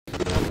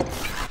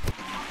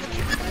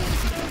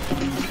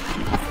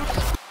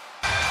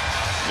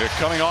They're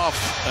coming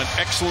off an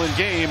excellent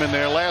game in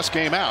their last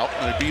game out.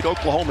 They beat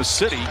Oklahoma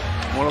City.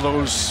 One of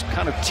those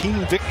kind of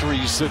team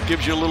victories that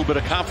gives you a little bit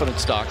of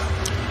confidence, Doc.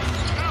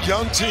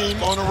 Young team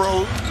on the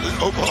road in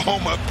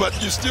Oklahoma, but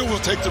you still will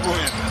take the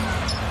win.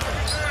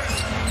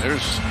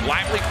 There's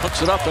Lively,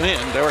 puts it up and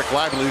in. Derek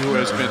Lively, who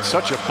has been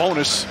such a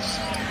bonus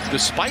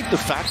despite the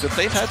fact that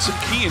they've had some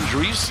key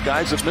injuries.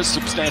 Guys have missed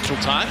substantial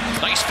time.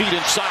 Nice feed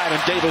inside,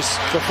 and Davis,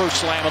 the first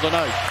slam of the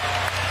night.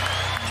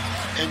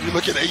 And you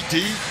look at AD,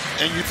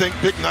 and you think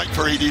big night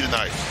for AD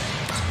tonight.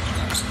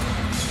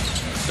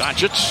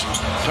 Doncic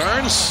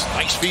turns,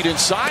 nice feed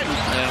inside,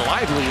 and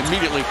Lively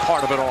immediately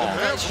part of it all.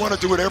 The Mavs want to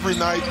do it every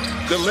night.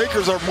 The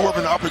Lakers are more of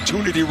an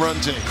opportunity run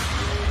team.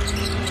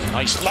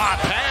 Nice lob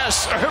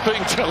pass,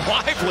 Irving to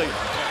Lively.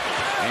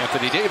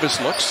 Anthony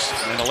Davis looks,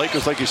 and the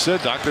Lakers, like you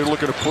said, Doc, they're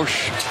looking to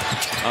push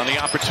on the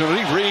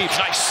opportunity. Reeves,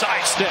 nice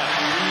sidestep.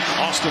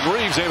 Austin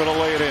Reeves able to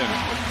lay it in.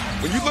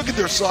 When you look at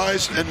their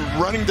size and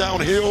running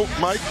downhill,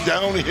 Mike,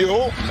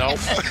 downhill. Nope.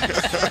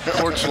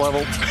 Court's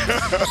level.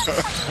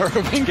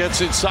 Irving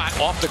gets inside,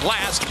 off the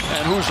glass,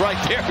 and who's right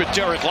there but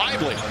Derek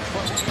Lively.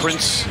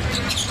 Prince,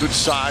 good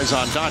size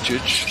on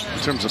Doncic in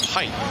terms of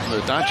height.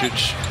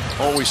 Doncic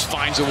always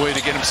finds a way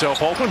to get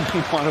himself open.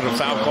 He wanted a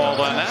foul called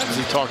on that as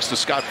he talks to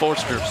Scott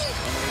Forster.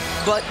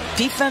 But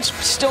defense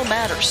still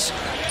matters.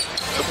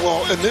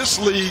 Well, in this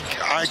league,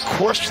 I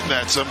question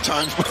that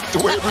sometimes with the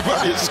way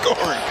everybody is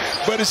scoring,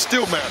 but it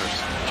still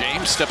matters.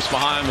 James steps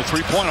behind the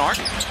three-point arc.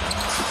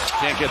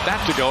 Can't get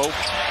that to go.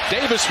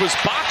 Davis was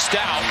boxed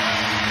out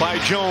by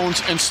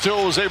Jones and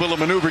still was able to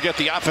maneuver, get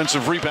the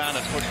offensive rebound,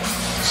 and put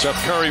Seth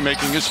Curry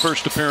making his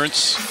first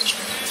appearance.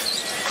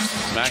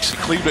 Maxi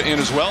Kleber in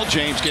as well.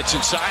 James gets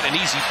inside, an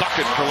easy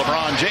bucket for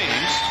LeBron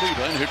James.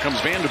 Kleber, and here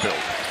comes Vanderbilt.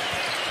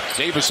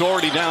 Davis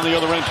already down the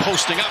other end,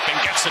 posting up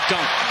and gets a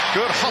dunk.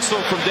 Good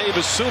hustle from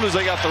Davis. Soon as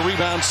they got the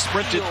rebound,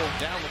 sprinted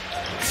down.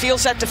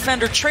 Feels that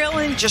defender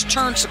trailing, just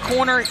turns the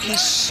corner.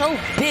 He's so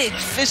big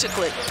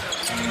physically.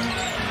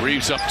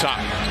 Reeves up top.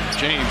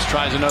 James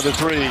tries another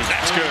three.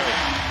 That's good.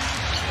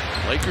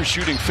 Lakers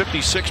shooting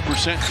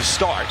 56% to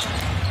start.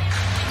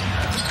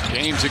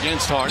 James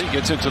against Hardy,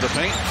 gets into the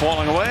paint,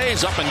 falling away,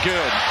 is up and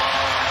good.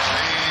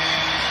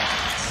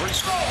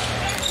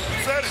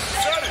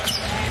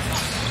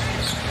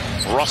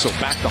 Russell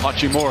back to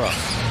Hachimura.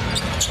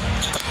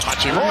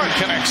 Hachimura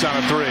connects on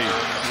a three.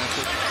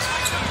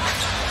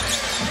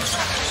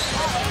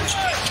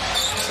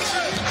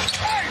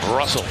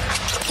 Russell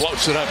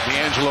floats it up.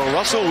 D'Angelo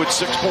Russell with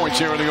 6 points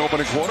here in the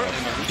opening quarter.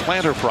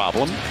 Plantar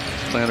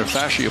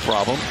fascia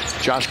problem.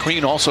 Josh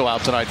Green also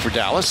out tonight for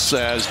Dallas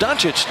as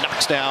Doncic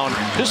knocks down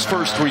his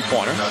first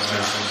three-pointer.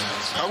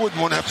 I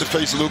wouldn't want to have to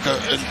face Luka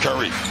and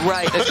Curry.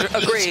 Right,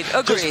 agreed.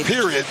 Just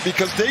period,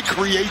 because they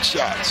create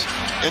shots,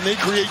 and they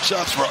create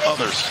shots for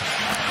others.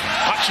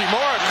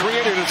 Hachimura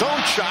created his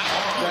own shot.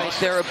 Right,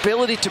 their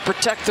ability to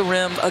protect the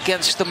rim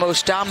against the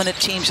most dominant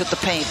teams at the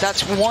paint.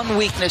 That's one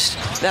weakness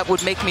that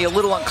would make me a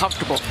little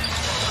uncomfortable.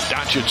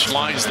 Doncic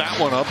lines that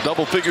one up.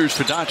 Double figures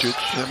for Doncic.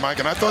 Yeah, Mike,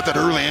 and I thought that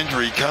early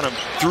injury kind of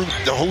threw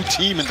the whole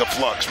team into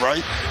flux,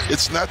 right?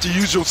 It's not the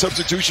usual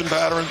substitution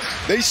pattern.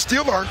 They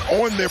still aren't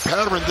on their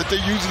pattern that they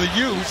usually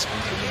use.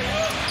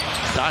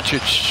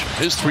 Doncic,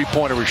 his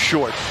three-pointer is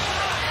short.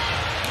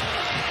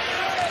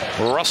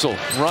 Russell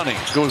running,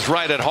 goes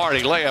right at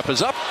Hardy. Layup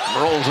is up,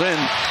 rolls in.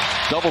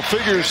 Double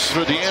figures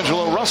for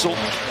D'Angelo Russell.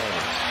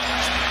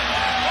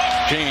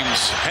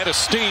 James head of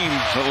steam.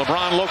 The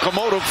LeBron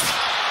locomotive.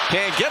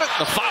 Can't get it.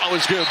 The foul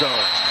is good,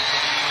 though.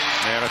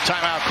 And a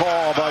timeout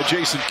call by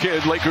Jason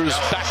Kidd. Lakers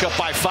back up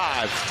by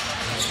 5.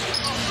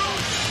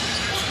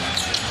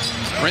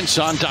 Prince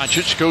on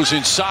Doncic goes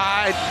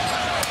inside.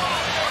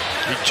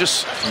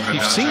 He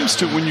seems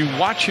to, when you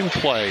watch him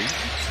play,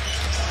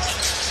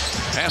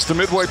 past the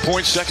midway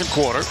point, second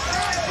quarter.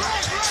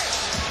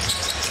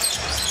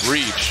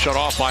 Reeves shut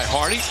off by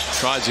Hardy.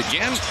 Tries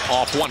again.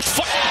 Off 1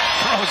 foot.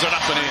 Throws it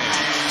up and in.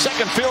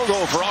 Second field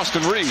goal for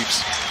Austin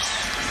Reeves.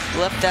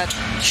 Left that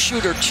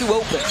shooter too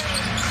open.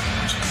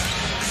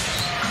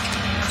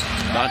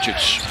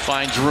 Doncic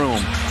finds room.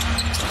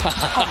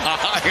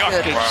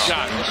 Good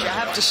shot. You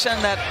have to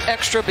send that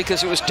extra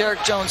because it was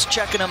Derek Jones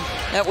checking him.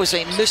 That was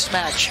a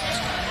mismatch.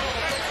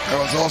 That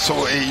was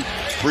also a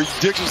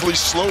ridiculously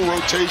slow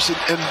rotation.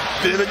 And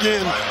then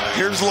again,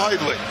 here's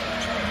Lively.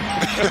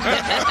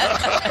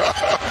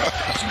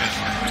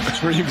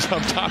 Reeves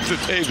up top to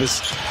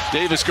Davis.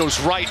 Davis goes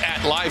right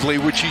at Lively,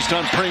 which he's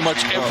done pretty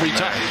much every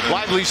time.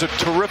 Lively's a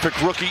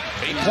terrific rookie.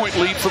 8-point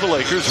lead for the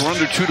Lakers. We're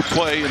under 2 to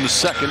play in the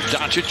second.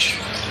 Doncic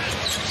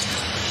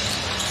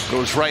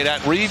goes right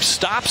at Reeves,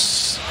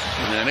 stops,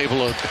 and then able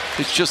to,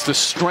 it's just the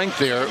strength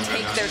there.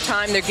 Take their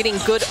time. They're getting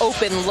good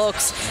open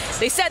looks.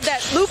 They said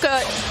that Luka,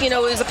 it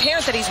was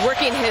apparent that he's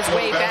working his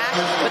way back,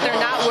 but they're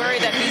not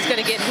worried that he's going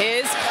to get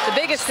his. The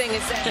biggest thing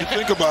is that... You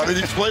think about it,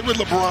 he's played with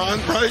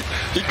LeBron, right?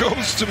 He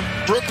goes to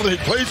Brooklyn,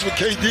 he plays with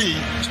KD,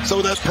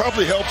 so that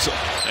probably helps him.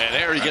 And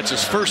there he gets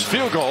his first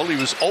field goal. He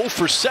was 0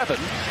 for 7.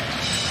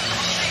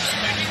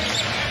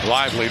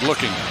 Lively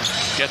looking,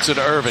 gets it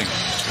to Irving.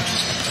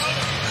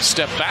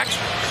 Step back,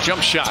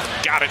 jump shot,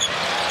 got it.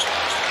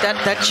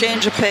 That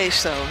change of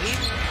pace, though.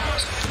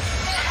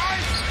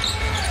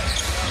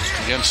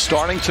 Again,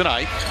 starting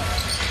tonight.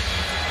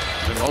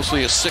 Been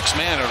mostly a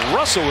six-man, and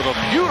Russell with a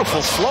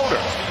beautiful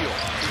floater.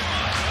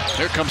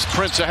 Here comes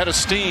Prince ahead of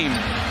steam.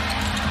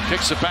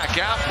 Kicks it back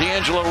out.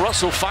 D'Angelo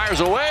Russell fires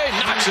away,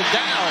 knocks it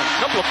down.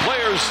 A couple of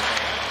players.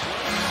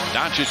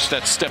 Doncic,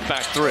 that step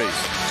back three.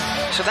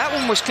 So that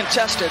one was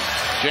contested.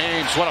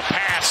 James, what a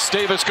pass.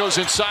 Davis goes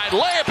inside.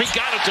 Layup, he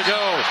got it to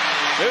go.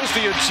 There's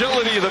the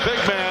agility of the big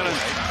man. And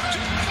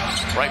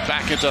right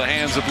back into the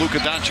hands of Luka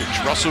Doncic.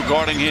 Russell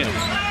guarding him.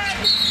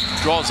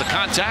 Draws the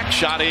contact.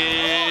 Shot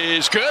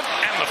is good.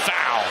 And the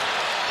foul.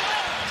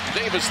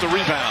 Davis the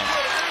rebound.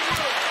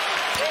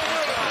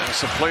 And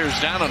some players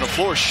down on the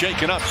floor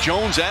shaking up.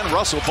 Jones and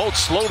Russell both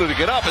slow to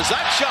get up as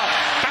that shot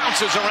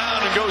bounces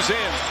around and goes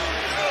in.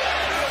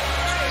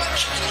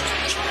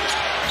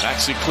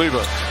 Maxi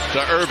Kleber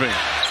to Irving.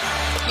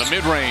 The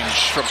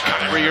mid-range from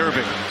Kyrie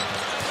Irving.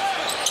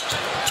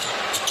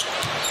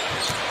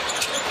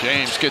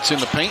 James gets in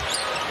the paint.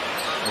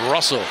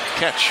 Russell,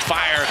 catch,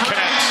 fire,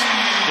 connects.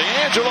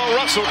 D'Angelo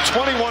Russell,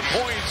 21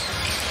 points.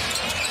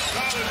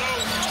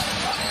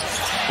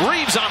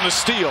 Reeves on the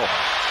steal.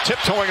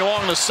 Tiptoeing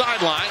along the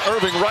sideline.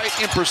 Irving right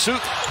in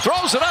pursuit.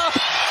 Throws it up.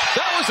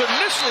 That was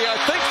initially, I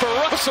think, for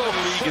Russell.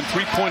 League in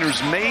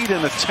three-pointers made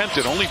and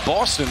attempted. Only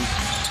Boston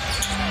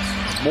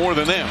more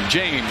than them.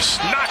 James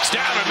knocks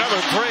down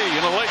another three,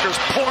 and the Lakers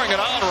pouring it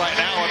on right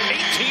now. An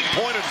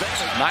 18-point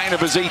advantage. 9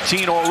 of his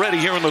 18 already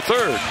here in the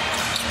third.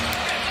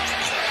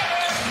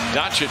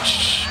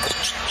 Doncic.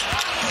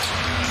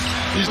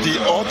 He's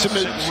the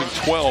ultimate.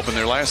 12 in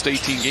their last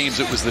 18 games.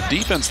 It was the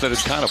defense that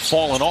had kind of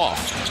fallen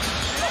off.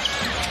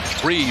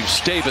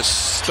 Reeves,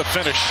 Davis, the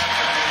finish.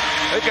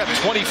 They've got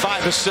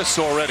 25 assists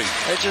already.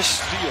 They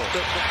just steal.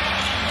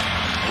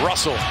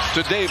 Russell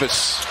to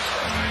Davis.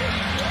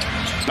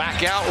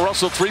 Back out,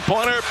 Russell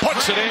three-pointer,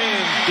 puts it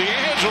in.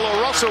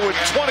 D'Angelo Russell with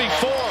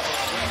 24.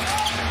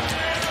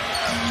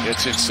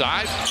 It's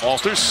inside,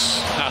 Walters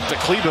out to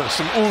Kleber.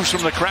 Some oohs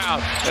from the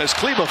crowd as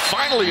Kleber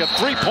finally a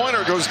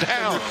three-pointer goes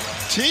down.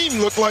 Team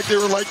looked like they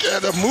were like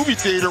at a movie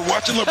theater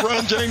watching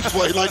LeBron James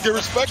play, like they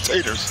were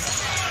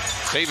spectators.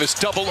 Davis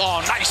double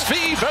on, nice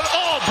feed, but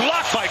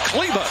blocked by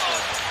Kleber.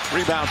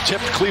 Rebound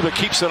tipped, Kleber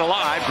keeps it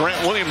alive.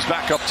 Grant Williams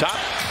back up top.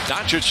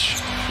 Doncic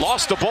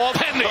lost the ball,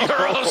 then the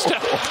Euro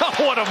step.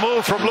 What a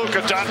move from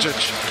Luka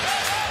Doncic.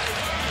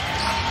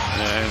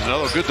 And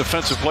another good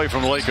defensive play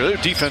from the Lakers.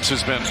 Their defense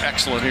has been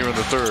excellent here in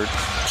the third.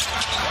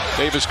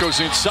 Davis goes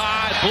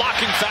inside,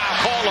 blocking foul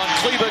call on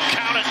Kleber,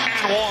 count it,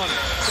 and one.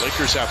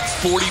 Lakers have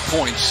 40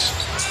 points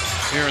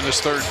here in this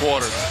third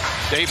quarter.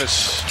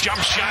 Davis, jump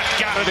shot,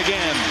 got it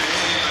again.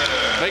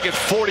 Make it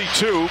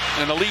 42,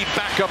 and the lead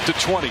back up to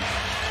 20.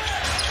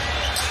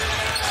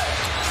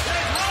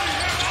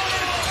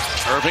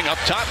 Irving up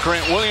top,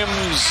 Grant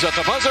Williams at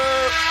the buzzer,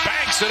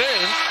 banks it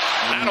in.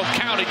 That'll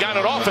count, he got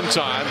it off in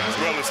time. As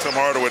well as Tim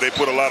Hardaway, they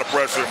put a lot of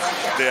pressure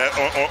there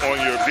on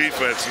your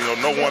defense. You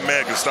know, no one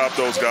man can stop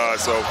those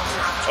guys. So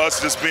us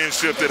just being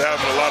shifted,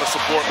 having a lot of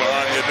support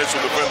behind the initial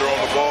defender on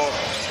the ball.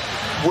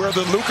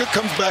 Whether Luka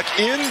comes back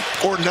in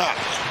or not.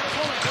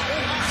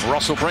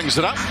 Russell brings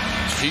it up.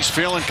 He's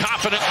feeling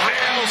confident,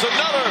 nails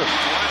another.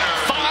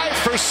 5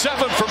 for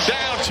 7 from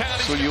downtown.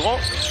 So you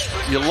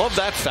love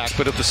that fact,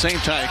 but at the same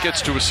time, it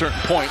gets to a certain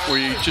point where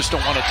you just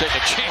don't want to take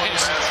a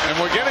chance. And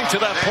we're getting to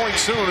that point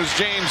soon as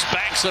James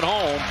banks it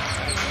home.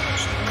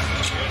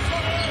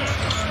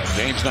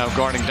 James now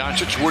guarding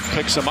Doncic. Wood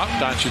picks him up.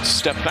 Doncic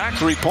step back,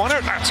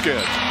 three-pointer. That's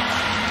good.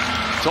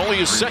 It's only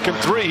his second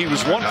three. He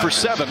was 1 for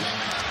 7.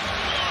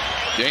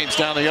 James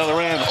down the other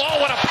end. Oh,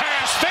 what a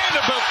pass.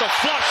 Vanderbilt the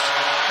flush.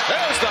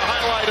 There's the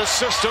highlight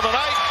assist of the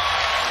night.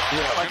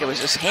 Yeah, like it was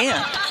his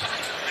hand.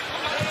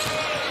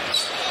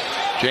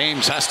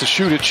 James has to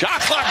shoot it. Shot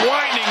clock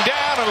winding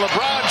down, and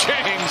LeBron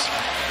James.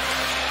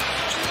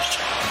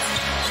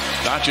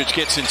 Doncic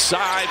gets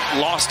inside,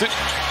 lost it.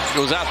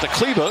 Goes out to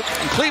Kleber,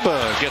 and Kleber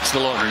gets the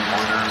look.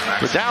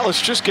 But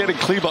Dallas just getting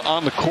Kleber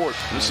on the court.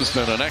 This has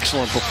been an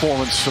excellent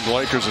performance for the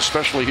Lakers,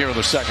 especially here in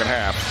the second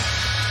half.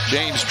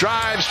 James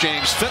drives,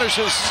 James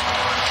finishes.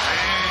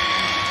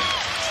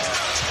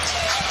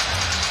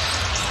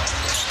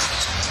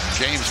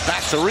 James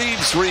back to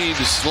Reeves.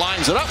 Reeves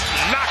lines it up,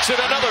 knocks it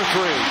another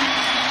three.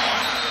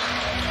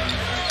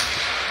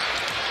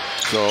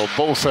 So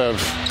both have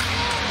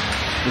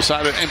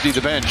decided to empty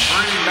the bench.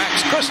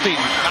 Max Christie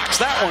knocks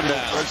that one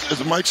down.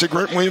 As Mike said,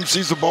 Grant Williams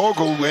sees the ball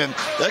go in.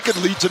 That could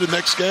lead to the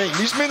next game.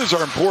 These minutes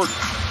are important.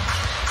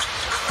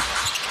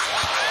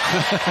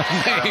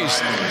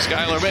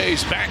 Skylar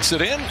Mays backs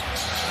it in.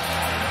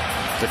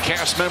 The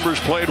cast members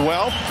played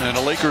well, and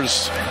the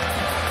Lakers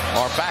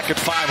are back at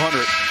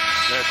 500.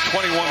 At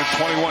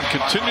 21-21,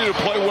 continue to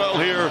play well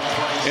here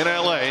in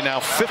LA.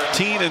 Now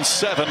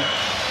 15-7.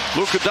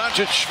 Luka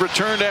Doncic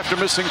returned after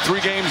missing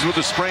 3 games with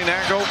a sprained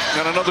ankle.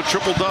 Got another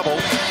triple-double.